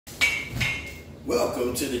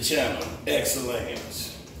Welcome to the channel,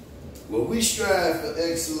 Excellence, where we strive for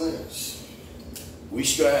excellence. We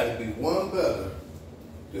strive to be one better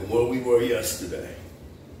than what we were yesterday.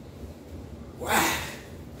 Why?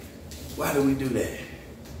 Why do we do that?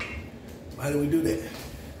 Why do we do that?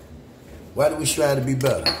 Why do we strive to be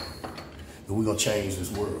better? And we're going to change this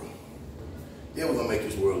world. Yeah, we're going to make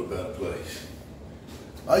this world a better place.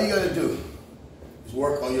 All you got to do is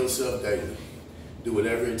work on yourself daily. Do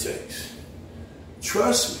whatever it takes.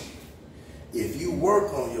 Trust me, if you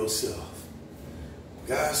work on yourself,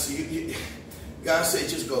 God said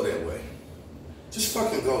just go that way. Just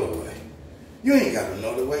fucking go the way. You ain't got to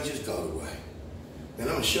know the way, just go the way. And I'm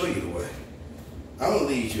going to show you the way. I'm going to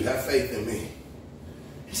lead you. Have faith in me.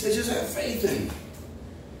 He said, just have faith in me.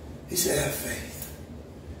 He said, have faith.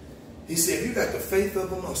 He said, if you got the faith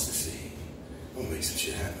of a mustard seed, I'm going to make some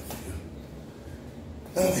shit happen for you.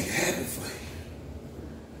 I'm going to make it happen for you.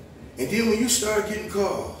 And then when you start getting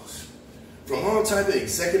calls from all type of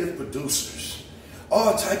executive producers,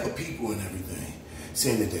 all type of people and everything,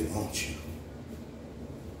 saying that they want you.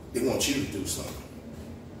 They want you to do something.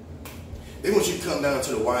 They want you to come down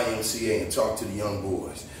to the YMCA and talk to the young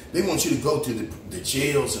boys. They want you to go to the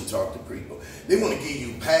jails and talk to people. They want to give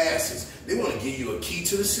you passes. They want to give you a key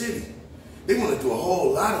to the city. They want to do a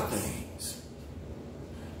whole lot of things.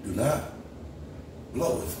 Do not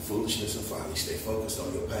blow it for foolishness and folly. Stay focused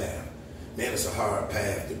on your path. Man, it's a hard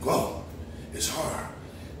path to go. It's hard.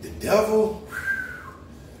 The devil,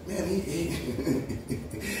 man,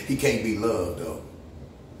 he can't be loved, though.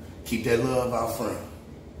 Keep that love out front.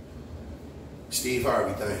 Steve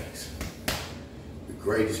Harvey, thanks. The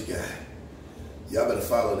greatest guy. Y'all better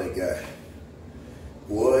follow that guy.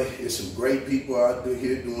 Boy, there's some great people out there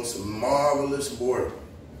here doing some marvelous work.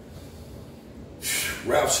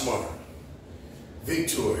 Ralph Smart.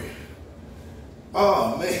 Victoria.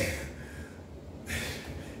 Oh, man.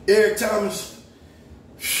 Eric Thomas.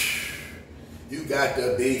 You got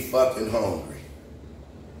to be fucking hungry.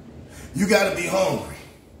 You got to be hungry.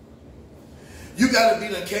 You got to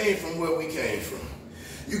be done came from where we came from.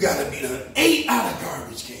 You got to be done ate out of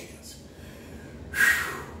garbage cans.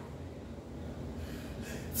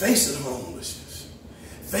 Facing homelessness.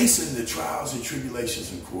 Facing the trials and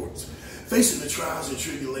tribulations in courts. Facing the trials and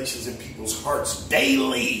tribulations in people's hearts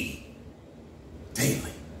daily.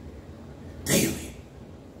 Daily. Daily.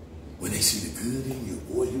 When they see the good in you,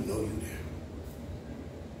 boy, you know you're there.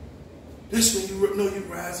 That's when you know you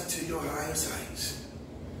rise into your highest heights.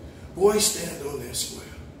 Boy, stand on that square.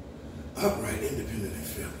 Upright, independent, and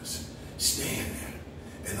fearless. Stand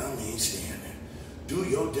there. And I mean stand there. Do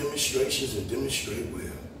your demonstrations and demonstrate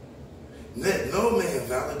well. Let no man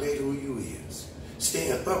validate who you is.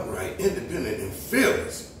 Stand upright, independent, and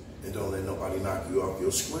fearless. And don't let nobody knock you off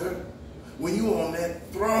your square. When you on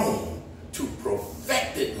that throne to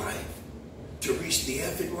perfected life, to reach the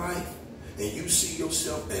epic life, and you see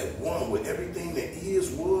yourself at one with everything that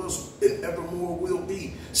is, was, and evermore will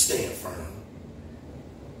be, stand firm.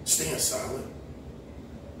 Stand solid.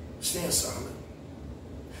 Stand solid.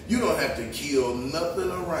 You don't have to kill nothing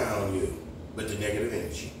around you but the negative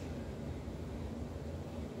energy.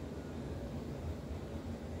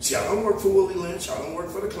 See, I don't work for Willie Lynch. I don't work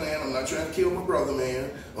for the Klan. I'm not trying to kill my brother,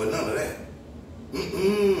 man, or none of that.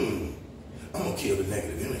 I'm going to kill the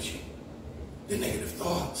negative energy, the negative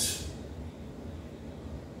thoughts.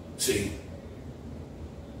 See,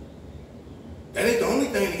 that ain't the only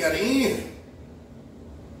thing that got to end.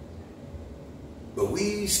 But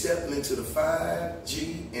we stepping into the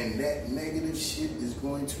 5G, and that negative shit is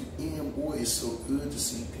going to end. Boy, it's so good to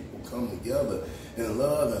see people come together in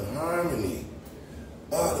love and harmony.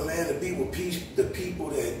 Oh, the man to be with peace, the people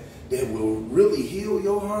that will really heal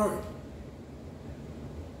your heart.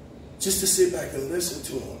 Just to sit back and listen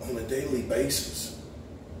to them on a daily basis.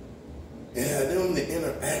 And have them to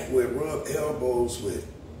interact with, rub elbows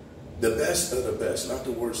with. The best of the best, not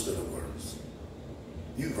the worst of the worst.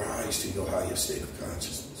 You rise to your highest state of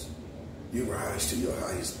consciousness. You rise to your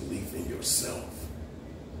highest belief in yourself.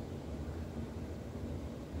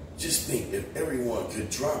 Just think if everyone could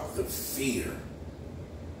drop the fear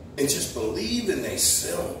and just believe in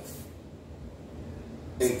themselves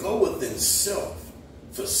and go within self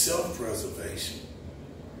for self-preservation.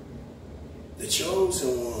 The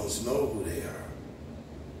chosen ones know who they are.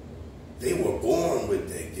 They were born with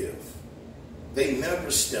their gift. They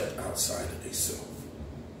never stepped outside of themselves.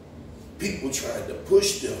 People tried to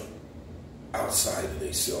push them outside of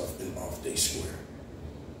themselves and off their square,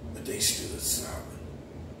 but they stood solid.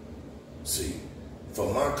 See,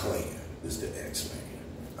 for my clan is the X-Man.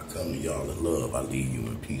 I come to y'all in love. I leave you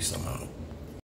in peace. I'm out.